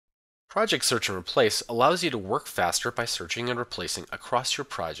Project Search and Replace allows you to work faster by searching and replacing across your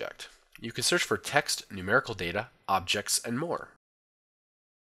project. You can search for text, numerical data, objects, and more.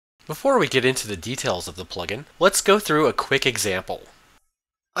 Before we get into the details of the plugin, let's go through a quick example.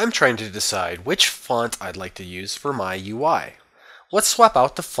 I'm trying to decide which font I'd like to use for my UI. Let's swap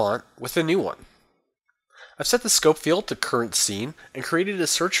out the font with a new one. I've set the scope field to current scene and created a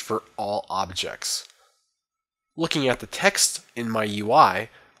search for all objects. Looking at the text in my UI,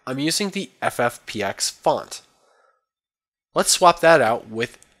 I'm using the FFPX font. Let's swap that out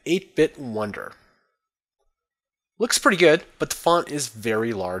with 8-bit Wonder. Looks pretty good, but the font is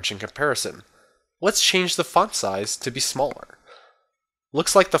very large in comparison. Let's change the font size to be smaller.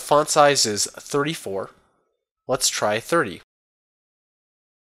 Looks like the font size is 34. Let's try 30.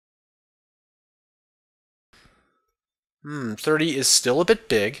 30 is still a bit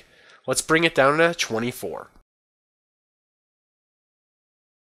big. Let's bring it down to 24.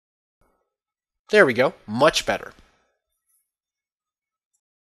 There we go, much better.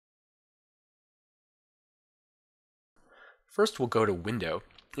 First we'll go to Window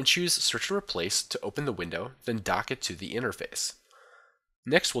and choose Search and Replace to open the window, then dock it to the interface.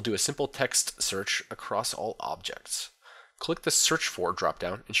 Next we'll do a simple text search across all objects. Click the Search For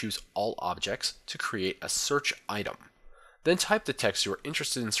dropdown and choose All Objects to create a search item. Then type the text you are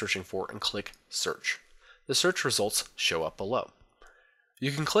interested in searching for and click Search. The search results show up below.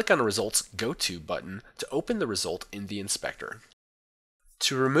 You can click on a Results Go To button to open the result in the inspector.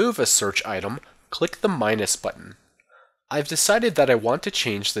 To remove a search item, click the minus button. I've decided that I want to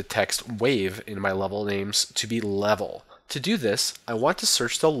change the text wave in my level names to be level. To do this, I want to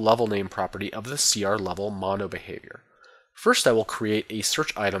search the level name property of the CR level monobehaviour. First, I will create a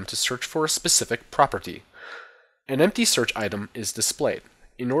search item to search for a specific property. An empty search item is displayed.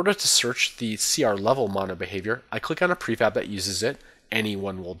 In order to search the CR level monobehaviour, I click on a prefab that uses it,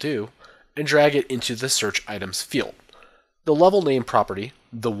 anyone will do, and drag it into the search items field. The level name property,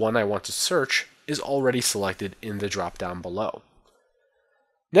 the one I want to search, is already selected in the drop-down below.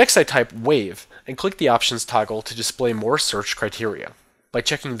 Next, I type wave and click the options toggle to display more search criteria. By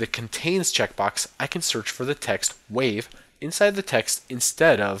checking the Contains checkbox, I can search for the text wave inside the text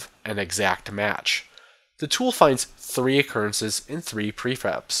instead of an exact match. The tool finds 3 occurrences in 3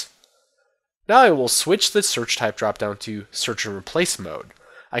 prefabs. Now I will switch the search type dropdown to Search and Replace mode.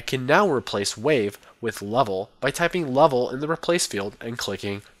 I can now replace wave with level by typing level in the replace field and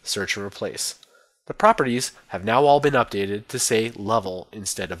clicking Search and Replace. The properties have now all been updated to say level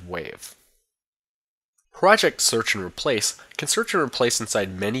instead of wave. Project Search and Replace can search and replace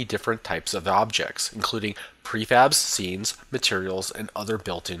inside many different types of objects, including prefabs, scenes, materials, and other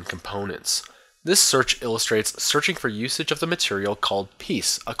built-in components. This search illustrates searching for usage of the material called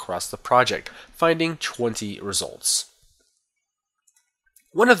piece across the project, finding 20 results.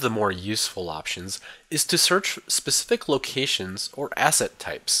 One of the more useful options is to search specific locations or asset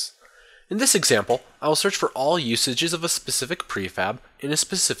types. In this example, I will search for all usages of a specific prefab in a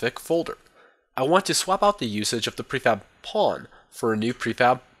specific folder. I want to swap out the usage of the prefab pawn for a new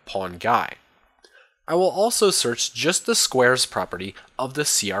prefab pawn guy. I will also search just the squares property of the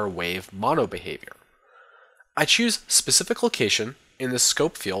CR wave monobehaviour. I choose specific location in the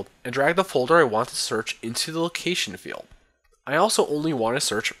scope field and drag the folder I want to search into the location field. I also only want to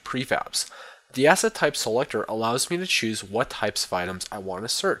search prefabs. The asset type selector allows me to choose what types of items I want to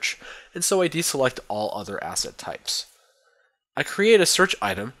search, and so I deselect all other asset types. I create a search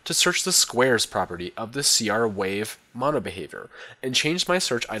item to search the squares property of the CR wave monobehaviour and change my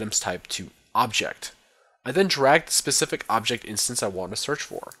search item's type to object. I then drag the specific object instance I want to search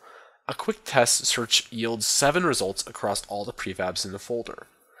for. A quick test search yields 7 results across all the prefabs in the folder.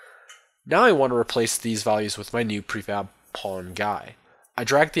 Now I want to replace these values with my new prefab pawn guy. I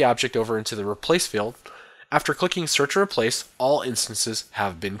drag the object over into the replace field. After clicking search and replace, all instances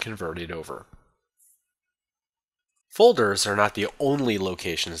have been converted over. Folders are not the only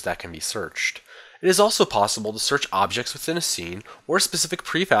locations that can be searched. It is also possible to search objects within a scene or specific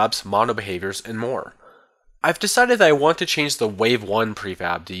prefabs, monobehaviours, and more. I've decided that I want to change the Wave 1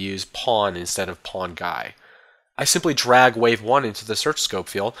 prefab to use pawn instead of pawn guy. I simply drag Wave 1 into the search scope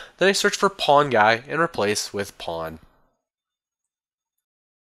field, then I search for pawn guy and replace with pawn.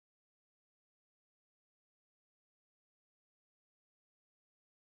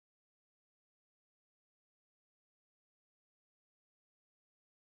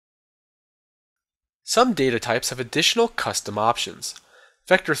 Some data types have additional custom options.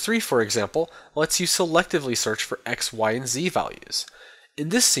 Vector 3, for example, lets you selectively search for X, Y, and Z values. In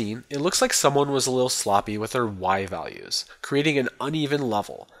this scene, it looks like someone was a little sloppy with their Y values, creating an uneven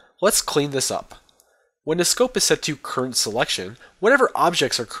level. Let's clean this up. When the scope is set to current selection, whatever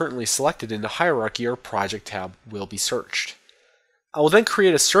objects are currently selected in the hierarchy or project tab will be searched. I will then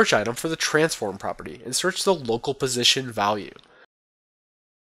create a search item for the transform property and search the local position value.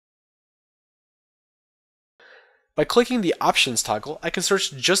 By clicking the options toggle, I can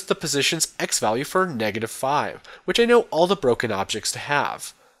search just the position's X value for -5, which I know all the broken objects to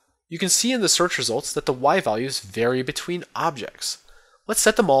have. You can see in the search results that the Y values vary between objects. Let's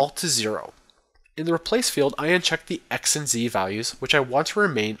set them all to 0. In the replace field, I uncheck the X and Z values, which I want to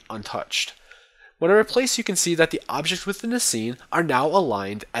remain untouched. When I replace, you can see that the objects within the scene are now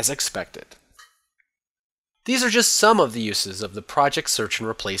aligned as expected. These are just some of the uses of the Project Search and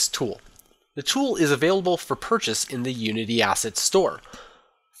Replace tool. The tool is available for purchase in the Unity Assets store.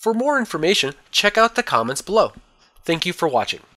 For more information, check out the comments below. Thank you for watching.